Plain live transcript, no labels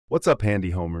What's up,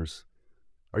 handy homers?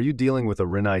 Are you dealing with a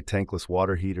Rinnai tankless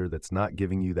water heater that's not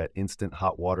giving you that instant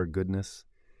hot water goodness?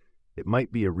 It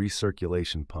might be a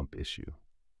recirculation pump issue.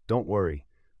 Don't worry,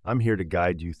 I'm here to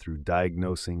guide you through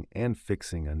diagnosing and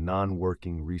fixing a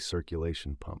non-working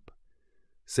recirculation pump.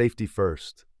 Safety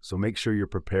first, so make sure you're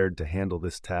prepared to handle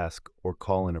this task or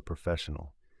call in a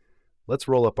professional. Let's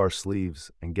roll up our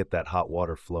sleeves and get that hot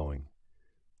water flowing.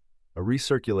 A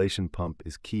recirculation pump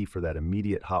is key for that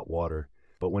immediate hot water,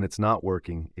 but when it's not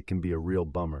working, it can be a real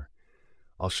bummer.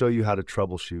 I'll show you how to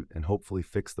troubleshoot and hopefully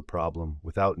fix the problem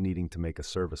without needing to make a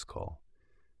service call.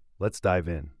 Let's dive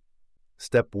in.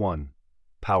 Step 1.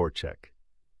 Power check.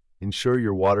 Ensure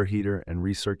your water heater and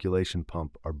recirculation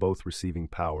pump are both receiving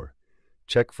power.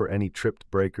 Check for any tripped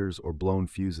breakers or blown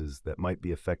fuses that might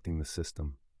be affecting the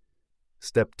system.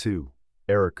 Step 2.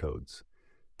 Error codes.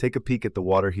 Take a peek at the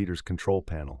water heater's control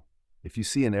panel. If you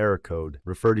see an error code,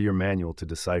 refer to your manual to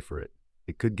decipher it.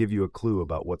 It could give you a clue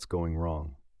about what's going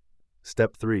wrong.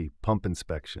 Step 3. Pump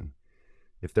inspection.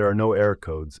 If there are no error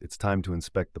codes, it's time to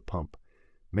inspect the pump.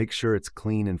 Make sure it's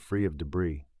clean and free of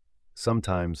debris.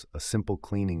 Sometimes, a simple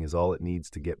cleaning is all it needs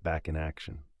to get back in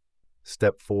action.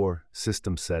 Step 4.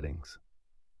 System settings.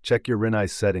 Check your Rinnai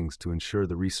settings to ensure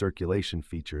the recirculation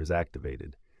feature is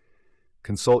activated.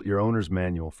 Consult your owner's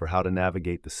manual for how to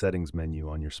navigate the settings menu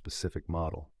on your specific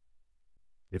model.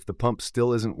 If the pump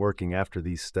still isn't working after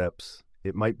these steps,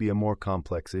 it might be a more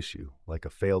complex issue, like a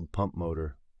failed pump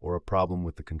motor or a problem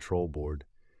with the control board.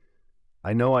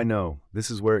 I know,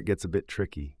 this is where it gets a bit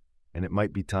tricky, and it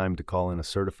might be time to call in a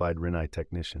certified Rinnai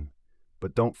technician.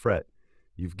 But don't fret,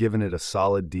 you've given it a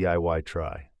solid DIY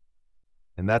try.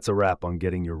 And that's a wrap on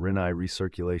getting your Rinnai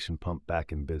recirculation pump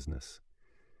back in business.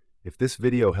 If this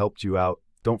video helped you out,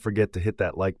 don't forget to hit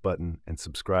that like button and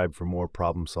subscribe for more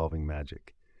problem-solving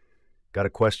magic. Got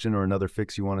a question or another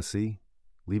fix you want to see?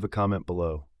 Leave a comment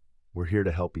below. We're here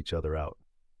to help each other out.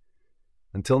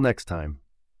 Until next time,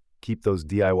 keep those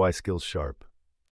DIY skills sharp.